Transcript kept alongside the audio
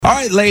All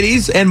right,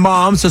 ladies and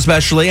moms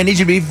especially, I need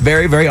you to be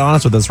very, very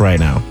honest with us right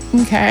now.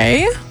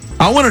 Okay.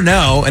 I want to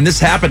know, and this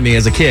happened to me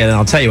as a kid, and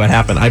I'll tell you what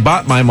happened. I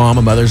bought my mom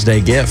a Mother's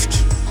Day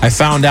gift. I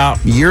found out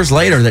years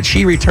later that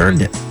she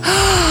returned it.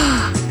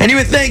 And you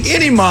would think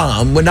any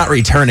mom would not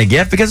return a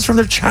gift because it's from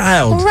their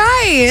child.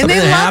 Right. Something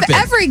and they love happened.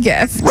 every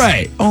gift.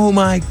 Right. Oh,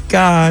 my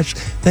gosh.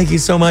 Thank you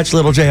so much,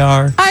 little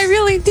JR. I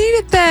really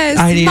needed this.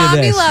 I needed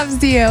Mommy this.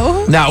 loves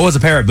you. Now, it was a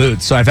pair of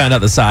boots, so I found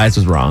out the size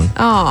was wrong.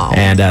 Oh.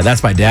 And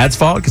that's my dad's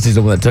fault because he's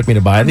the one that took me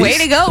to buy these. Way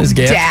to go, this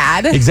gift.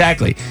 Dad.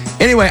 Exactly.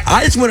 Anyway,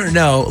 I just want to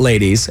know,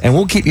 ladies, and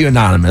we'll keep you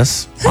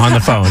anonymous on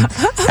the phone.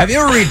 Have you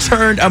ever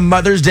returned a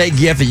Mother's Day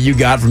gift that you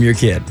got from your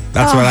kid?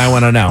 That's what I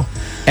want to know.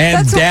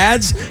 And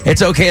dads,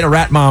 it's okay to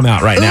rat mom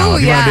out right now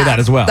if you want to do that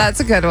as well.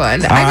 That's a good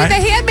one. All I right.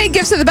 mean, the handmade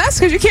gifts are the best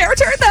because you can't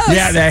return those.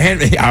 Yeah,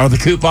 the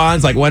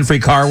coupons, like one free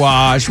car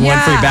wash, one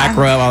free back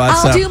rub, all that I'll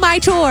stuff. do my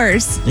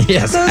chores.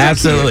 Yes, Those are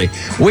absolutely.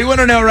 We want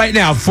to know right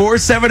now,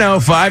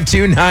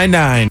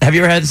 470-5299. Have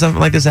you ever had something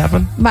like this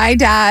happen? My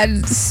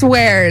dad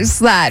swears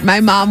that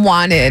my mom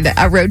wanted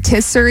a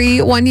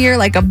rotisserie one year,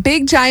 like a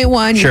big giant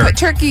one. Sure. You put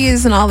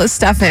turkeys and all this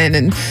stuff in,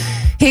 and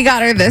he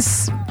got her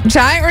this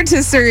giant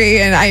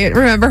rotisserie, and I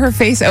remember her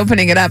face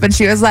opening it up, and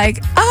she was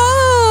like,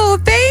 "Oh,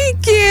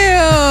 thank you."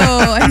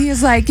 And he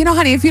was like,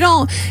 honey, if you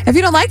don't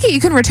like it,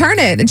 you can return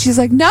it. And she's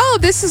like, "No,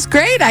 this is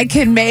great. I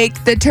can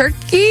make the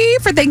turkey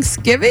for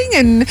Thanksgiving."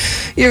 And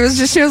she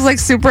was like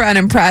super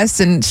unimpressed,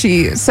 and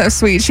she's so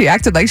sweet. She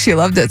acted like she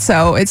loved it.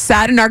 So it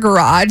sat in our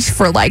garage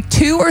for like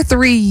 2 or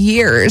 3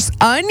 years,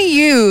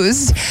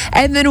 unused.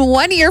 And then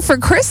 1 year for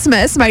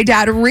Christmas, my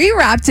dad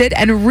rewrapped it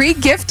and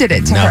re-gifted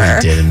it to her. No,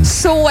 he didn't.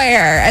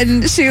 Swear.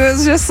 And she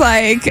was just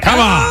like, Come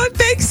on.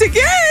 Thanks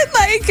again.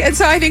 And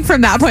so I think from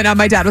that point on,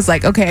 my dad was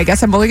like, okay, I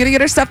guess I'm only going to get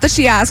her stuff that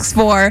she asks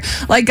for.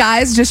 Like,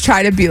 guys just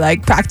try to be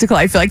like practical.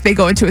 I feel like they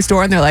go into a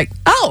store and they're like,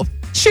 oh,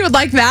 she would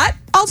like that.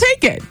 I'll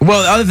take it.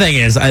 Well, the other thing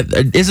is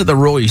it the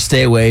rule you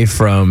stay away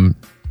from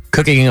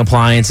cooking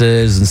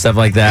appliances and stuff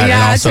like that,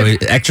 Yeah, and also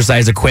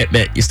exercise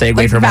equipment. You stay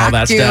away from all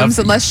that vacuums,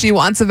 stuff. unless she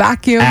wants a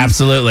vacuum.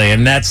 Absolutely,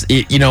 and that's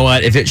you know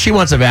what? If she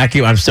wants a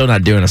vacuum, I'm still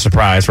not doing a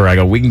surprise where I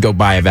go, we can go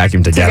buy a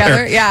vacuum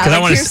together. Yeah,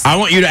 because I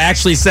want you to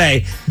actually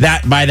say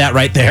that, buy that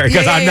right there,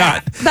 because I'm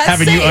not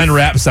having you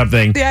unwrap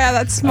something. Yeah,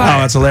 that's smart. Oh,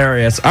 that's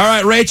hilarious. All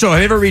right, Rachel, have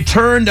you ever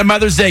returned a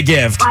Mother's Day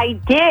gift? I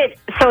did.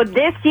 So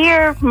this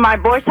year, my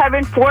boys have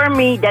informed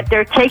me that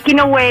they're taking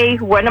away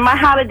one of my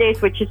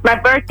holidays, which is my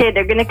birthday.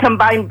 They're going to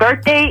combine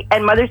birthday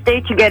and Mother's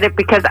Day together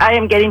because I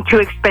am getting too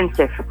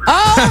expensive.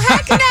 Oh,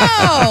 heck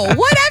no.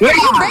 Whatever.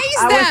 You raise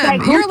them.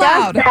 Like, You're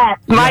allowed.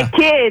 My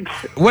kids.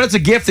 What is a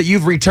gift that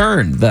you've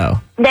returned, though?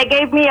 They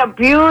gave me a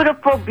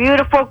beautiful,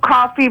 beautiful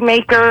coffee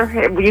maker.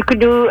 You could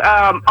do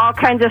all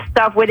kinds of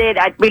stuff with it.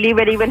 I believe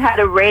it even had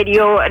a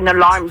radio, an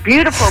alarm.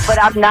 Beautiful,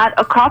 but I'm not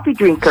a coffee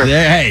drinker.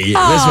 Hey,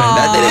 listen,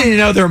 they didn't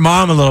know their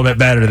mom a little bit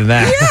better than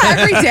that.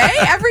 Yeah,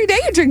 every day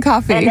you drink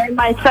coffee. And then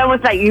my son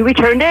was like, you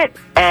returned it?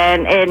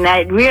 And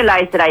I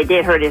realized that I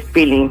did hurt his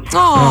feelings.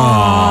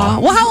 Aww.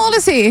 Well, how old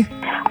is he?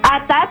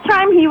 At that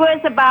time, he was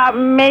about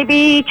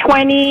maybe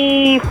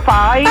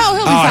 25. Oh,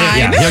 he'll be fine.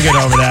 Yeah, he'll get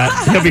over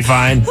that. He'll be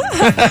fine.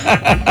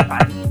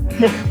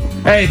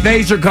 Hey,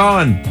 thanks for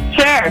calling.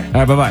 Sure. All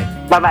right, bye-bye.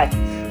 Bye-bye.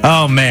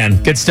 Oh, man.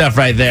 Good stuff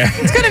right there.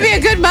 It's going to be a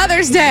good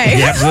Mother's Day.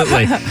 Yeah,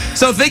 absolutely.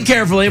 So think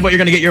carefully what you're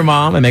going to get your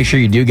mom and make sure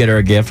you do get her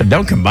a gift. And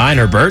don't combine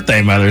her birthday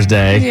and Mother's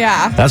Day.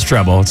 Yeah. That's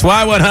trouble. It's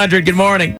Y100. Good morning.